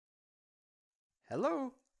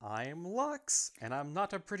Hello, I'm Lux, and I'm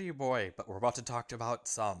not a pretty boy, but we're about to talk about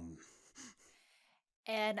some.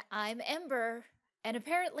 And I'm Ember, and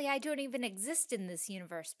apparently I don't even exist in this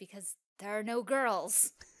universe because there are no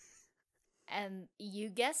girls. And you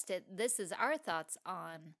guessed it, this is our thoughts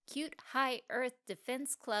on Cute High Earth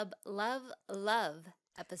Defense Club Love Love,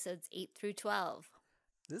 episodes 8 through 12.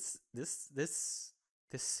 This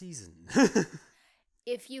season.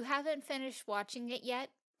 If you haven't finished watching it yet,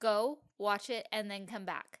 go watch it and then come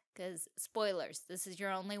back, because spoilers, this is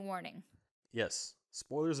your only warning. Yes,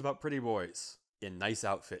 spoilers about pretty boys in nice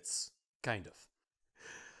outfits. Kind of.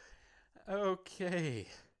 Okay,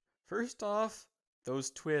 first off, those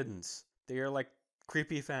twins. They are like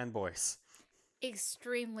creepy fanboys.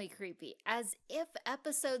 Extremely creepy, as if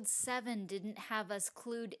episode 7 didn't have us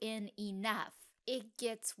clued in enough. It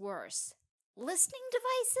gets worse. Listening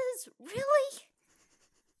devices? Really?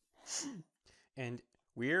 And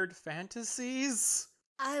weird fantasies?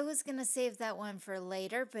 I was gonna save that one for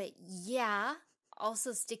later, but yeah.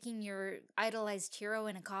 Also sticking your idolized hero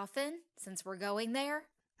in a coffin, since we're going there.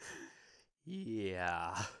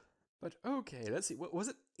 Yeah. But okay, let's see. What was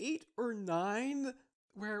it, 8 or 9?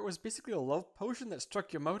 Where it was basically a love potion that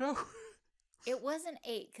struck Yamoto? It wasn't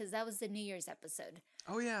 8, because that was the New Year's episode.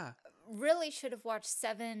 Oh, yeah. Really should have watched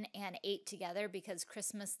 7 and 8 together, because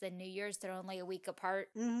Christmas and New Year's, they're only a week apart.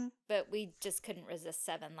 But we just couldn't resist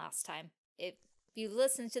 7 last time. If you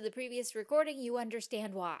listened to the previous recording, you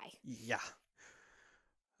understand why. Yeah.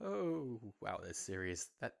 Oh, wow, this series.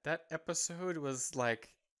 That episode was like...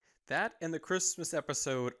 That and the Christmas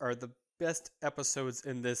episode are the best episodes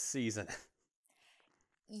in this season.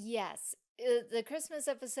 Yes, the Christmas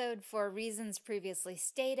episode for reasons previously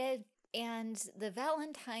stated, and the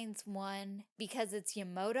Valentine's one because it's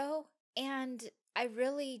Yamoto, and I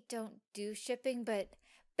really don't do shipping, but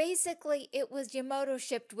basically it was Yamoto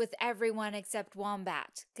shipped with everyone except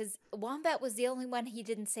Wombat, because Wombat was the only one he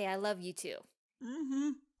didn't say I love you to.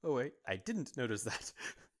 Oh, wait, I didn't notice that.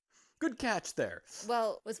 Good catch there.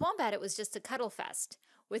 Well, with Wombat, it was just a cuddle fest.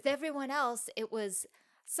 With everyone else, it was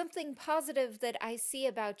something positive that I see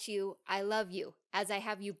about you, I love you, as I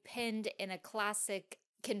have you pinned in a classic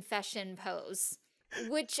confession pose,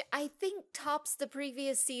 which I think tops the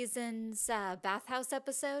previous season's bathhouse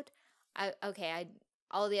episode.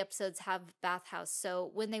 All the episodes have bathhouse, so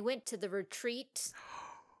when they went to the retreat...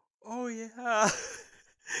 Oh, yeah.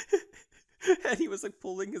 And he was like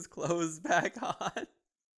pulling his clothes back on.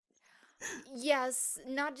 Yes,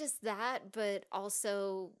 not just that, but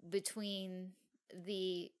also between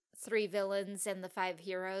the 3 villains and the 5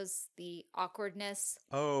 heroes, the awkwardness.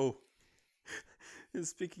 Oh.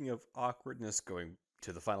 Speaking of awkwardness, going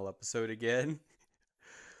to the final episode again.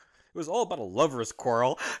 It was all about a lover's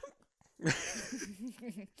quarrel. Don't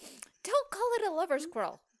call it a lover's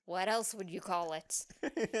quarrel. What else would you call it?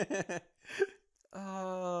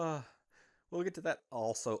 We'll get to that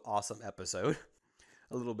also awesome episode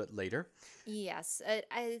a little bit later. Yes,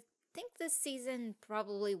 I think this season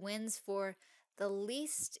probably wins for the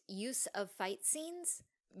least use of fight scenes,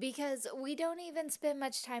 because we don't even spend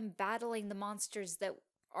much time battling the monsters that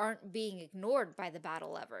aren't being ignored by the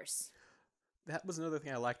battle lovers. That was another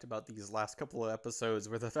thing I liked about these last couple of episodes,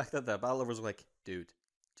 where the fact that the battle lovers were like, dude,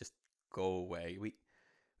 just go away. We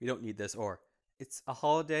don't need this. Or, it's a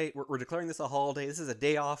holiday. We're declaring this a holiday. This is a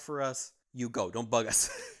day off for us. You go. Don't bug us.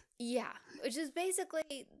 Yeah, which is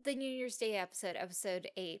basically the New Year's Day episode, episode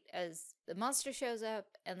 8, as the monster shows up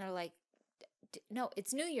and they're like, no,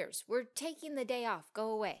 it's New Year's. We're taking the day off.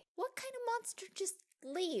 Go away. What kind of monster just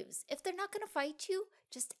leaves? If they're not going to fight you,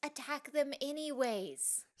 just attack them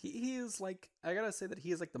anyways. He is like, I gotta say that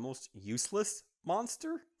he is like the most useless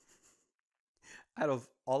monster out of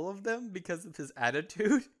all of them because of his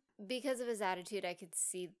attitude. Because of his attitude, I could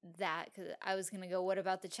see that, because I was going to go, what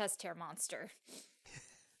about the chest hair monster?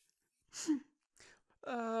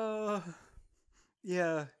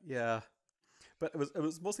 Yeah. But it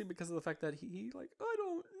was mostly because of the fact that he like, I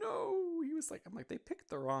don't know. He was like, I'm like, they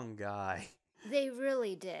picked the wrong guy. They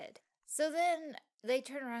really did. So then they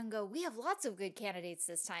turn around and go, we have lots of good candidates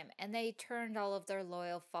this time. And they turned all of their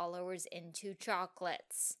loyal followers into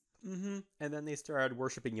chocolates. And then they started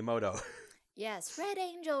worshiping Yamoto. Yes, Red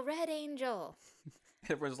Angel, Red Angel.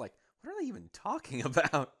 Everyone's like, what are they even talking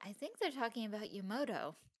about? I think they're talking about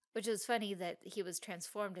Yamoto, which was funny that he was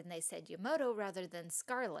transformed and they said Yamoto rather than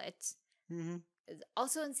Scarlet.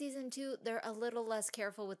 Also in season 2, they're a little less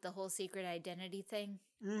careful with the whole secret identity thing.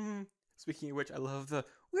 Speaking of which, I love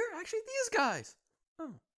we're actually these guys.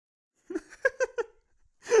 Oh.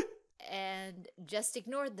 And just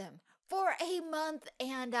ignored them for a month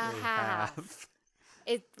and a half.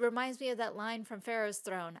 It reminds me of that line from Pharaoh's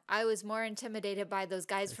Throne. I was more intimidated by those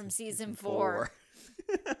guys from season 4.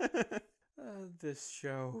 This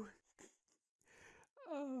show.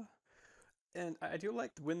 And I do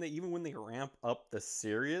like when they ramp up the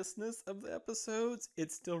seriousness of the episodes,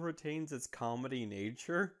 it still retains its comedy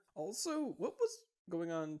nature. Also, what was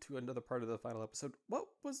going on to another part of the final episode? What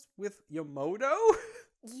was with Yamoto?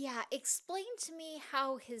 Yeah, explain to me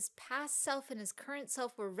how his past self and his current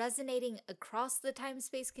self were resonating across the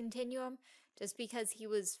time-space continuum just because he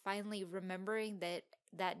was finally remembering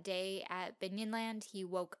that day at Binyanland he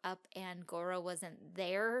woke up and Gora wasn't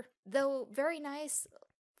there. Though very nice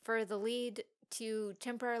for the lead to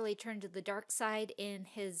temporarily turn to the dark side in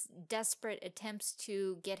his desperate attempts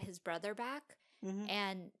to get his brother back.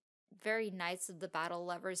 And very nice of the battle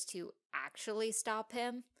lovers to actually stop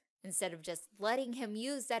him, instead of just letting him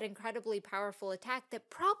use that incredibly powerful attack that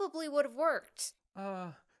probably would have worked.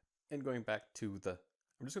 And going back to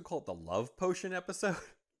I'm just gonna call it the love potion episode.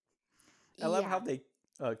 I love how they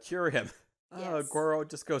cure him. Yes. Goro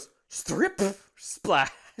just goes, strip,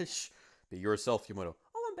 splash. Be yourself, Yamoto.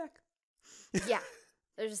 Oh, I'm back. Yeah.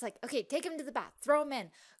 They're just like, okay, take him to the bath. Throw him in.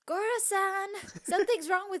 Gora-san, something's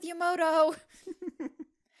wrong with Yamoto.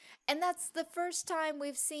 And that's the first time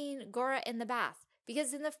we've seen Gora in the bath.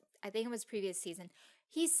 Because I think it was previous season,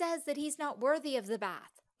 he says that he's not worthy of the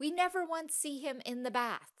bath. We never once see him in the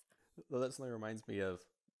bath. Well, that suddenly reminds me of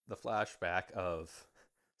the flashback of,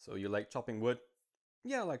 so you like chopping wood?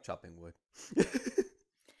 Yeah, I like chopping wood.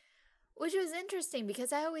 Which was interesting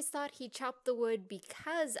because I always thought he chopped the wood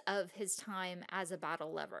because of his time as a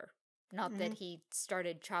battle lever. Not that he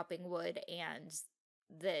started chopping wood and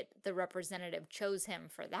that the representative chose him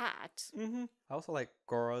for that. I also like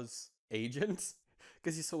Gora's agent.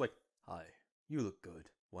 Because he's so like, hi, you look good.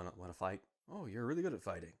 Wanna fight? Oh, you're really good at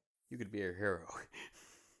fighting. You could be a hero.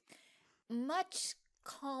 Much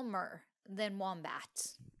calmer than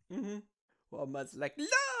Wombat. Wombat's like,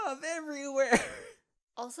 love everywhere.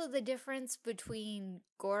 Also, the difference between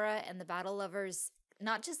Gora and the battle lovers,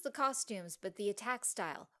 not just the costumes, but the attack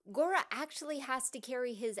style. Gora actually has to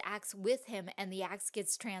carry his axe with him and the axe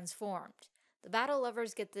gets transformed. The battle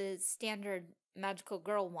lovers get the standard magical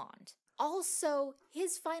girl wand. Also,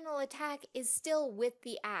 his final attack is still with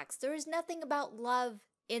the axe. There is nothing about love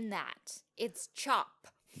in that. It's chop.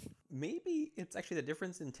 Maybe it's actually the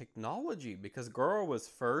difference in technology, because Goro was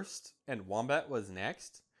first and Wombat was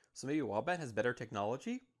next. So maybe Wombat has better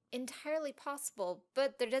technology? Entirely possible,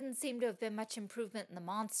 but there doesn't seem to have been much improvement in the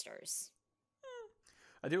monsters.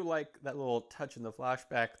 I do like that little touch in the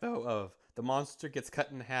flashback, though, of the monster gets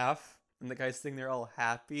cut in half. And the guy's sitting there all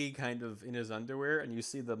happy, kind of in his underwear, and you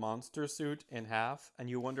see the monster suit in half, and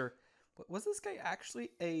you wonder, was this guy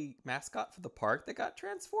actually a mascot for the park that got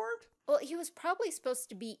transformed? Well, he was probably supposed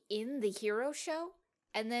to be in the hero show,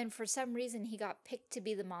 and then for some reason he got picked to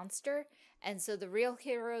be the monster, and so the real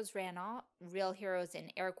heroes ran off, real heroes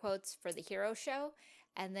in air quotes for the hero show,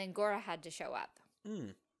 and then Gora had to show up.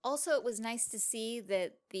 Also, it was nice to see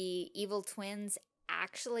that the evil twins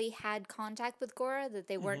actually had contact with Gora, that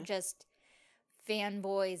they weren't just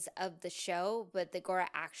fanboys of the show, but that Gora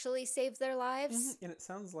actually saved their lives. And it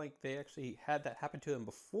sounds like they actually had that happen to them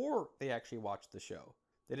before they actually watched the show.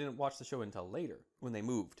 They didn't watch the show until later, when they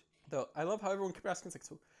moved. Though, I love how everyone kept asking,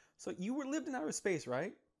 like, so you lived in outer space,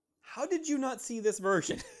 right? How did you not see this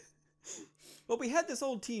version? Well, we had this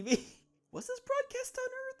old TV. Was this broadcast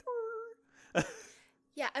on Earth, or...?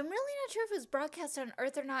 Yeah, I'm really not sure if it was broadcast on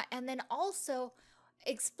Earth or not, and then also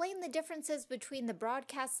explain the differences between the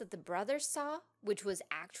broadcasts that the brothers saw, which was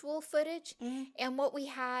actual footage, and what we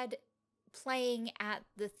had playing at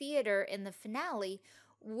the theater in the finale,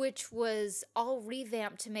 which was all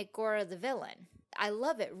revamped to make Gora the villain. I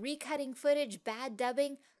love it. Recutting footage, bad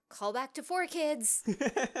dubbing, callback to 4Kids.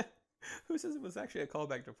 Who says it was actually a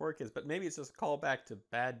callback to 4Kids? But maybe it's just a callback to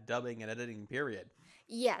bad dubbing and editing, period.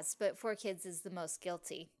 Yes, but 4Kids is the most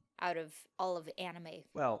guilty out of all of anime.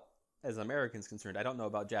 Well, as Americans concerned, I don't know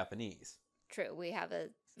about Japanese. True, we have a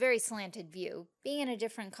very slanted view, being in a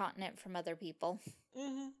different continent from other people.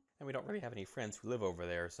 And we don't really have any friends who live over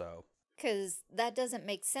there, so... Because that doesn't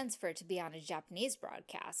make sense for it to be on a Japanese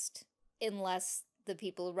broadcast, unless the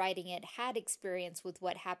people writing it had experience with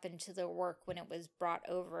what happened to their work when it was brought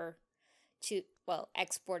over to, well,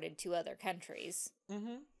 exported to other countries.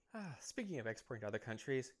 Speaking of exporting to other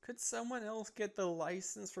countries, could someone else get the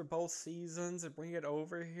license for both seasons and bring it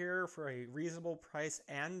over here for a reasonable price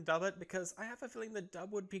and dub it? Because I have a feeling the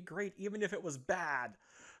dub would be great even if it was bad.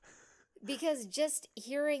 Because just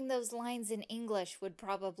hearing those lines in English would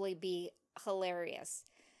probably be hilarious.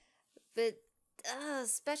 But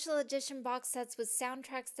special edition box sets with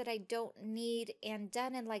soundtracks that I don't need and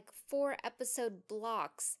done in like 4-episode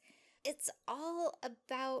blocks. It's all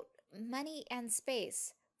about money and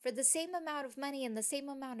space. For the same amount of money and the same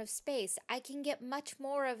amount of space, I can get much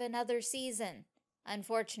more of another season,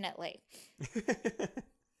 unfortunately. Yeah,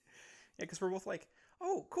 because we're both like,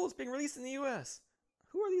 oh, cool, it's being released in the US.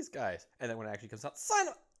 Who are these guys? And then when it actually comes out, sign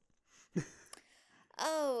up!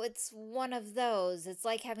 Oh, it's one of those. It's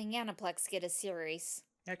like having Aniplex get a series.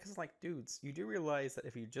 Yeah, because like, dudes, you do realize that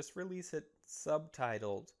if you just release it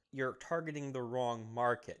subtitled, you're targeting the wrong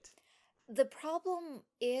market. The problem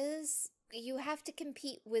is you have to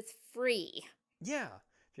compete with free. Yeah,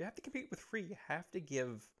 if you have to compete with free, you have to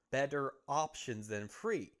give better options than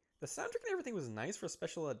free. The soundtrack and everything was nice for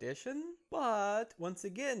special edition, but once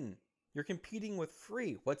again, you're competing with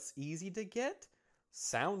free. What's easy to get?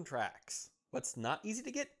 Soundtracks. What's not easy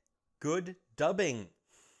to get? Good dubbing.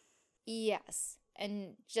 Yes.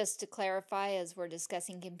 And just to clarify, as we're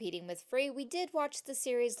discussing competing with free, we did watch the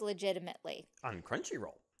series legitimately. On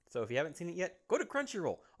Crunchyroll. So if you haven't seen it yet, go to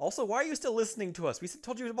Crunchyroll. Also, why are you still listening to us? We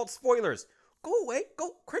told you about spoilers. Go away.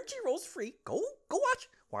 Go. Crunchyroll's free. Go watch.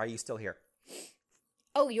 Why are you still here?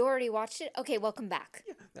 Oh, you already watched it? Okay, welcome back.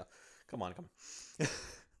 Yeah. No. Come on.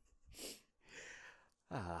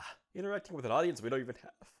 Interacting with an audience we don't even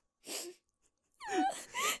have.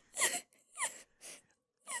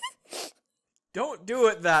 Don't do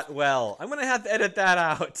it that well. I'm gonna have to edit that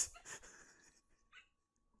out.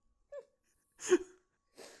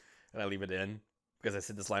 And I leave it in because I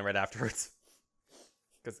said this line right afterwards.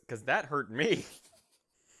 Because that hurt me.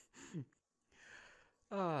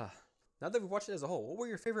 Now that we've watched it as a whole, what were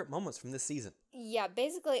your favorite moments from this season? Yeah,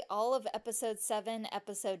 basically all of episode 7,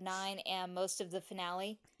 episode 9, and most of the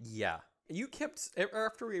finale. Yeah. You kept,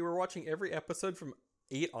 after we were watching every episode from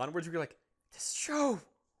 8 onwards, we were like, this show!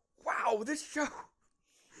 Wow, this show!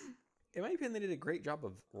 In my opinion, they did a great job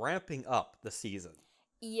of ramping up the season.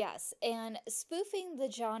 Yes, and spoofing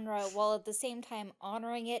the genre while at the same time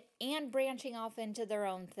honoring it and branching off into their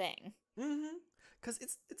own thing. Mm-hmm. Because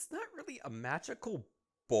it's not really a magical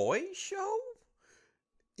boy show.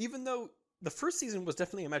 Even though the first season was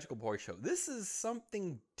definitely a magical boy show, this is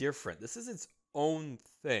something different. This is its own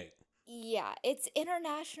thing. Yeah, it's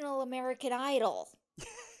International American Idol.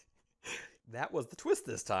 That was the twist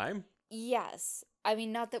this time. Yes. I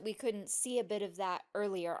mean, not that we couldn't see a bit of that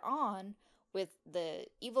earlier on, with the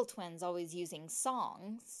evil twins always using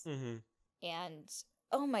songs. Mm-hmm. And,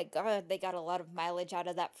 oh my god, they got a lot of mileage out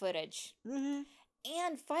of that footage. Mm-hmm.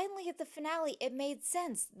 And finally, at the finale, it made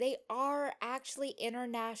sense. They are actually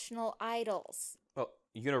international idols. Well,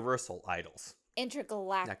 universal idols.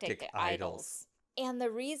 Intergalactic idols. And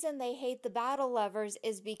the reason they hate the battle lovers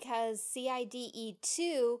is because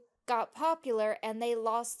CIDE2 got popular and they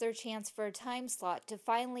lost their chance for a time slot to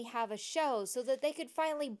finally have a show so that they could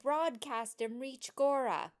finally broadcast and reach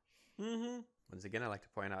Gora. Mm-hmm. Once again, I like to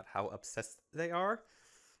point out how obsessed they are.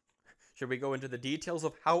 Should we go into the details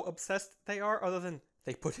of how obsessed they are other than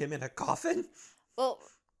they put him in a coffin? Well,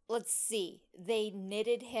 let's see. They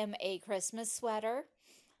knitted him a Christmas sweater.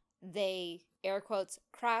 They, air quotes,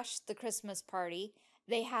 crashed the Christmas party.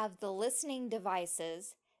 They have the listening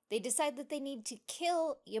devices. They decide that they need to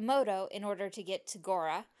kill Yamoto in order to get to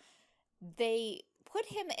Gora. They put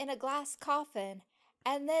him in a glass coffin,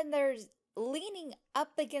 and then they're leaning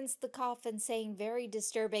up against the coffin saying very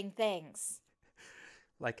disturbing things.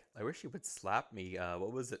 Like, I wish he would slap me,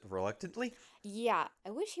 what was it, reluctantly? Yeah,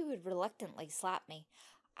 I wish he would reluctantly slap me.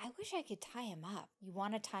 I wish I could tie him up. You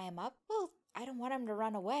want to tie him up? Well, I don't want him to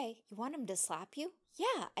run away. You want him to slap you?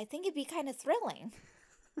 Yeah, I think it'd be kind of thrilling.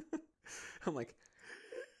 I'm like,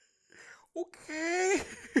 okay.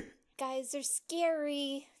 Guys, they're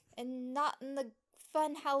scary and not in the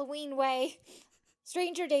fun Halloween way.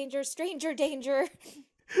 Stranger danger, stranger danger.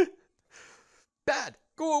 Bad,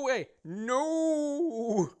 go away.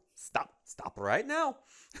 No. Stop right now.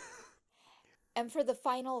 And for the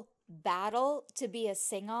final battle to be a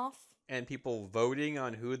sing-off. And people voting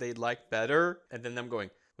on who they'd like better. And then them going,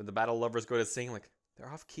 when the battle lovers go to sing, like, they're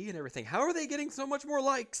off key and everything. How are they getting so much more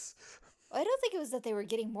likes? I don't think it was that they were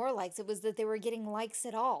getting more likes. It was that they were getting likes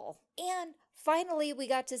at all. And finally, we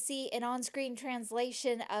got to see an on-screen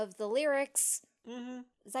translation of the lyrics. Mm-hmm.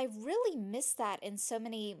 I really miss that in so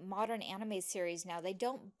many modern anime series now. They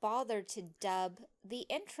don't bother to dub the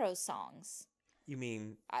intro songs. You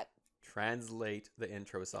mean translate the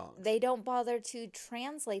intro songs? They don't bother to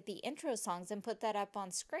translate the intro songs and put that up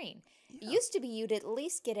on screen. Yeah. It used to be you'd at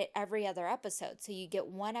least get it every other episode. So you get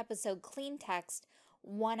one episode clean text,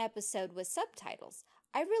 one episode with subtitles.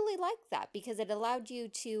 I really liked that because it allowed you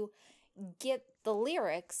to get the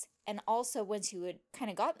lyrics, and also once you had kind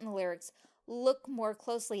of gotten the lyrics, look more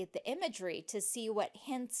closely at the imagery to see what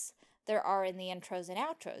hints there are in the intros and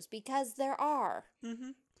outros, because there are.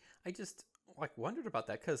 I just wondered about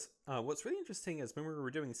that because what's really interesting is when we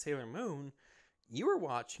were doing Sailor Moon, you were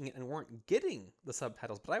watching it and weren't getting the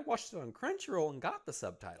subtitles, but I watched it on Crunchyroll and got the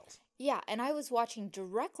subtitles. Yeah, and I was watching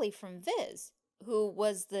directly from Viz, who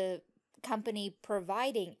was the company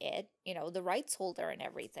providing it, you know, the rights holder and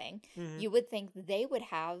everything. You would think they would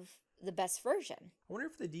have the best version. I wonder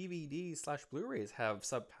if the DVD/Blu-rays have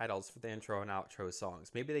subtitles for the intro and outro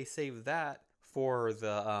songs. Maybe they save that for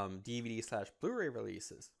the DVD/Blu-ray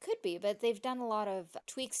releases. Could be, but they've done a lot of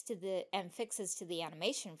tweaks to the and fixes to the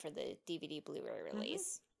animation for the DVD Blu-ray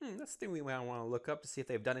release. That's the thing we might want to look up to see if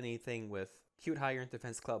they've done anything with Cute Higher and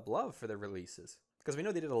Defense Club Love for their releases. Because we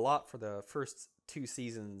know they did a lot for the first 2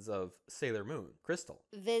 seasons of Sailor Moon, Crystal.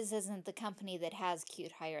 Viz isn't the company that has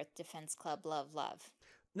Cute High Earth Defense Club Love Love.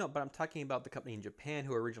 No, but I'm talking about the company in Japan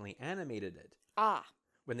who originally animated it. Ah.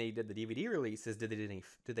 When they did the DVD releases, did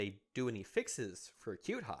they do any fixes for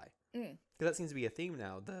Cute High? Because that seems to be a theme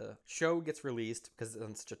now. The show gets released because it's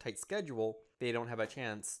on such a tight schedule, they don't have a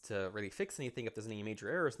chance to really fix anything if there's any major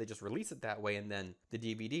errors. They just release it that way, and then the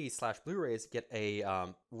DVD/Blu-rays get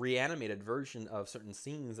a reanimated version of certain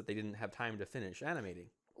scenes that they didn't have time to finish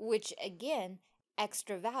animating. Which, again,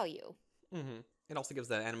 extra value. It also gives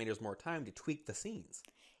the animators more time to tweak the scenes.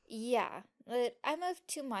 Yeah, but I'm of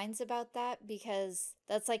two minds about that, because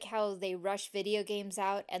that's like how they rush video games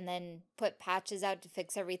out and then put patches out to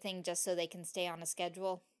fix everything just so they can stay on a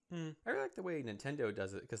schedule. I really like the way Nintendo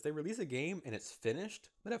does it, because they release a game and it's finished,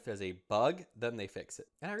 but if there's a bug, then they fix it.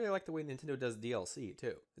 And I really like the way Nintendo does DLC,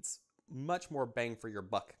 too. It's much more bang for your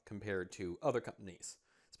buck compared to other companies,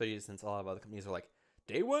 especially since a lot of other companies are like,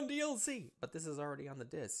 Day 1 DLC, but this is already on the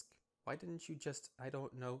disc. Why didn't you just, I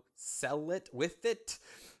don't know, sell it with it?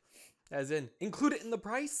 As in, include it in the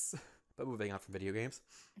price? But moving on from video games.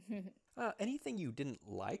 Anything you didn't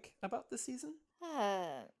like about this season?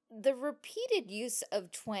 The repeated use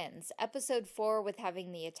of twins. Episode 4 with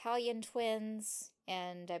having the Italian twins,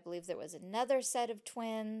 and I believe there was another set of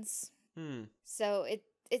twins. So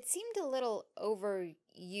it seemed a little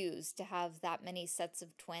overused to have that many sets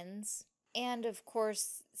of twins. And of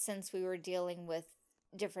course, since we were dealing with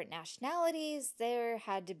different nationalities, there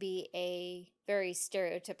had to be a very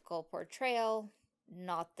stereotypical portrayal.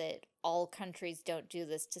 Not that all countries don't do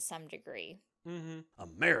this to some degree.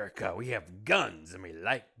 America, we have guns, and we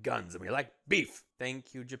like beef.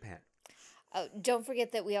 Thank you, Japan. Oh, don't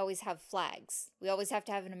forget that we always have flags. We always have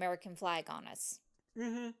to have an American flag on us.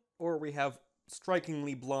 Or we have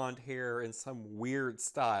strikingly blonde hair in some weird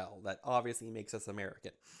style that obviously makes us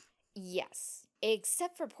American. Yes,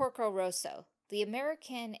 except for Porco Rosso. The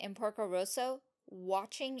American in Porco Rosso,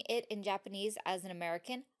 watching it in Japanese as an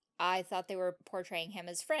American, I thought they were portraying him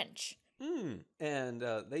as French. And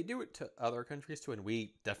they do it to other countries too, and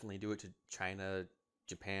we definitely do it to China,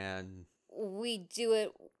 Japan. We do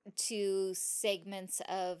it to segments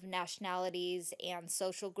of nationalities and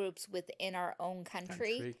social groups within our own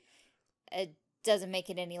country. It doesn't make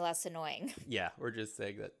it any less annoying. Yeah, we're just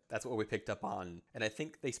saying that that's what we picked up on. And I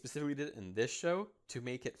think they specifically did it in this show to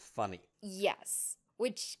make it funny. Yes,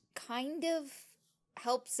 which kind of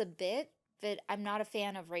helps a bit, but I'm not a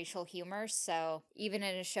fan of racial humor, so even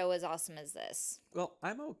in a show as awesome as this. Well,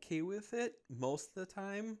 I'm okay with it most of the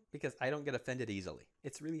time because I don't get offended easily.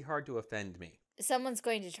 It's really hard to offend me. Someone's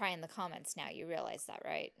going to try in the comments now, you realize that,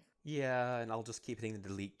 right? Yeah, and I'll just keep hitting the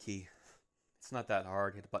delete key. It's not that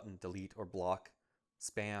hard. Hit a button, delete or block,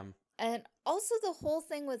 spam. And also the whole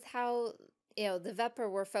thing with how, the Vepper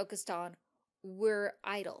were focused on were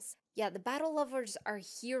idols. Yeah, the battle lovers are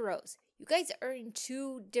heroes. You guys are in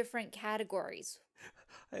 2 different categories.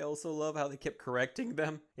 I also love how they kept correcting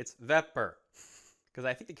them. It's Vepper. Because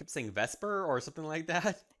I think they kept saying Vesper or something like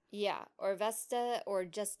that. Yeah, or Vesta or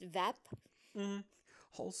just Vep.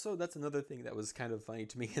 Also, that's another thing that was kind of funny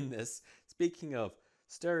to me in this. Speaking of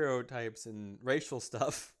stereotypes and racial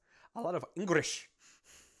stuff, a lot of English.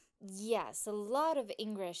 Yes, a lot of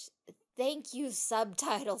English. Thank you,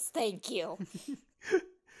 subtitles, thank you.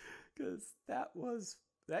 Because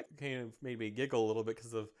that kind of made me giggle a little bit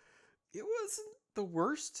because it wasn't the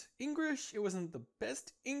worst English, it wasn't the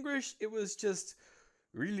best English, it was just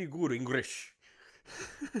really good English.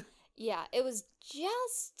 Yeah, it was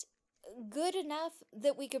just good enough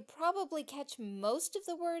that we could probably catch most of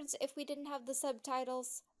the words if we didn't have the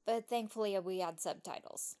subtitles, but thankfully we had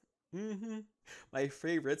subtitles. My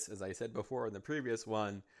favorites, as I said before in the previous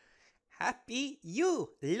one, happy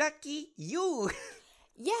you, lucky you.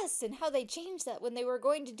 Yes, and how they changed that when they were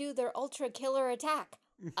going to do their ultra killer attack.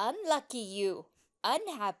 Unlucky you.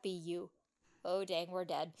 unhappy you. Oh, dang, we're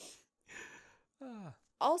dead. Ah.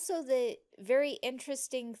 Also, the very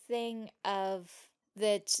interesting thing of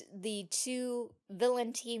that the two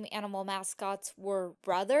villain team animal mascots were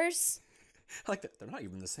brothers. I like that. They're not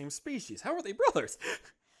even the same species. How are they brothers?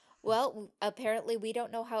 Well, apparently we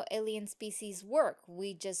don't know how alien species work.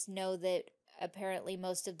 We just know that apparently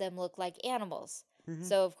most of them look like animals.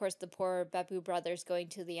 So, of course, the poor Babu brothers going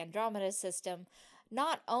to the Andromeda system,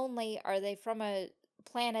 not only are they from a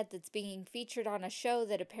planet that's being featured on a show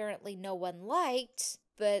that apparently no one liked,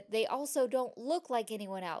 but they also don't look like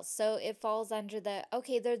anyone else. So it falls under the,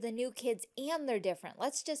 okay, they're the new kids and they're different.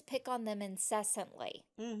 Let's just pick on them incessantly.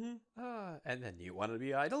 And then you want to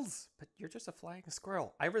be idols, but you're just a flying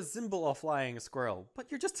squirrel. I resemble a flying squirrel, but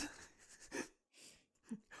you're just...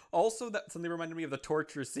 Also, that something reminded me of the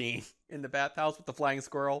torture scene in the bathhouse with the flying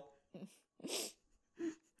squirrel.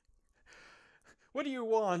 What do you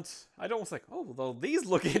want? I don't was like, oh, well, these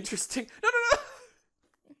look interesting.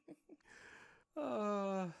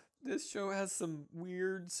 No. This show has some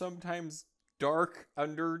weird, sometimes dark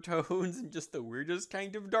undertones and just the weirdest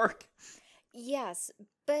kind of dark. Yes,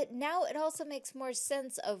 but now it also makes more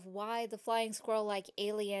sense of why the flying squirrel-like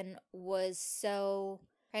alien was so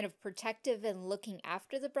kind of protective and looking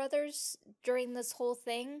after the brothers during this whole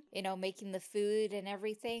thing, you know, making the food and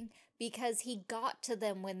everything, because he got to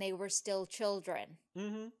them when they were still children.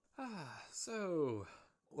 So,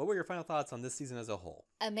 what were your final thoughts on this season as a whole?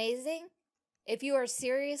 Amazing. If you are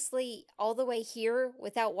seriously all the way here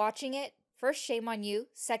without watching it, first, shame on you.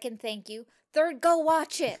 Second, thank you. Third, go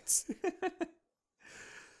watch it.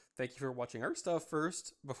 Thank you for watching our stuff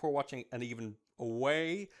first, before watching an even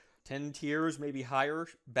way 10 tiers, maybe higher,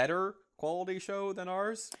 better quality show than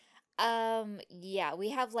ours. Yeah,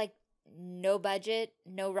 we have like no budget,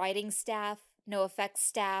 no writing staff, no effects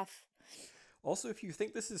staff. Also, if you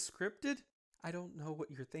think this is scripted, I don't know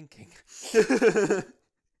what you're thinking.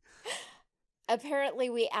 Apparently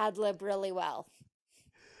we ad-lib really well.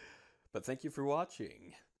 But thank you for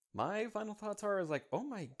watching. My final thoughts are like, oh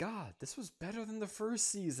my god, this was better than the first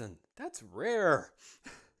season. That's rare.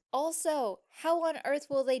 Also, how on earth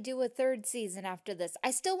will they do a third season after this?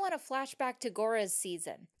 I still want a flashback to Gora's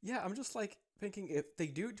season. Yeah, I'm just like thinking, if they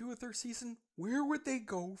do a third season, where would they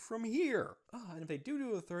go from here? And if they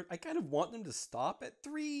do a third, I kind of want them to stop at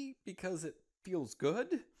 3 because it feels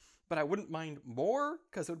good. But I wouldn't mind more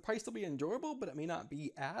because it would probably still be enjoyable, but it may not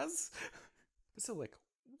be as. But still, like,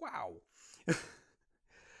 wow.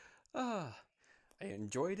 I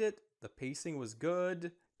enjoyed it. The pacing was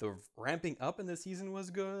good. The ramping up in the season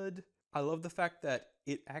was good. I love the fact that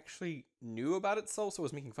it actually knew about itself, so it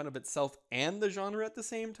was making fun of itself and the genre at the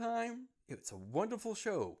same time. It's a wonderful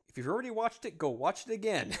show. If you've already watched it, go watch it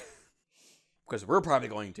again. Because we're probably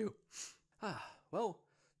going to. Well,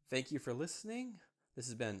 thank you for listening. This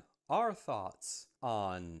has been our thoughts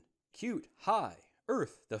on Cute High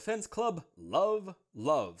Earth Defense Club Love,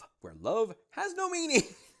 where love has no meaning.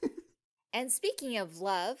 And speaking of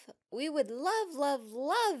love, we would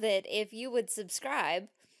love it if you would subscribe.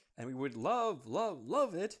 And we would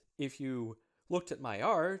love it if you looked at my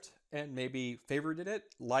art and maybe favorited it,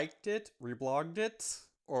 liked it, reblogged it,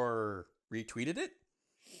 or retweeted it.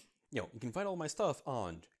 You know, you can find all my stuff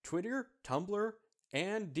on Twitter, Tumblr,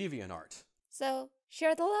 and DeviantArt. So,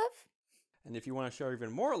 share the love? And if you want to share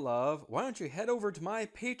even more love, why don't you head over to my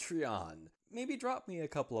Patreon? Maybe drop me a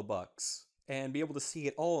couple of bucks and be able to see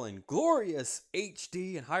it all in glorious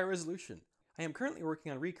HD and high resolution. I am currently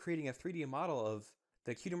working on recreating a 3D model of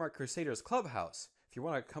the Cutie Mark Crusaders Clubhouse. If you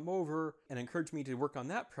want to come over and encourage me to work on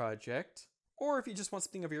that project, or if you just want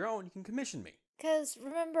something of your own, you can commission me. 'Cause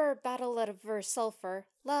remember Battle over Sulfur,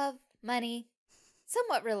 love, money,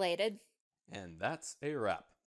 somewhat related. And that's a wrap.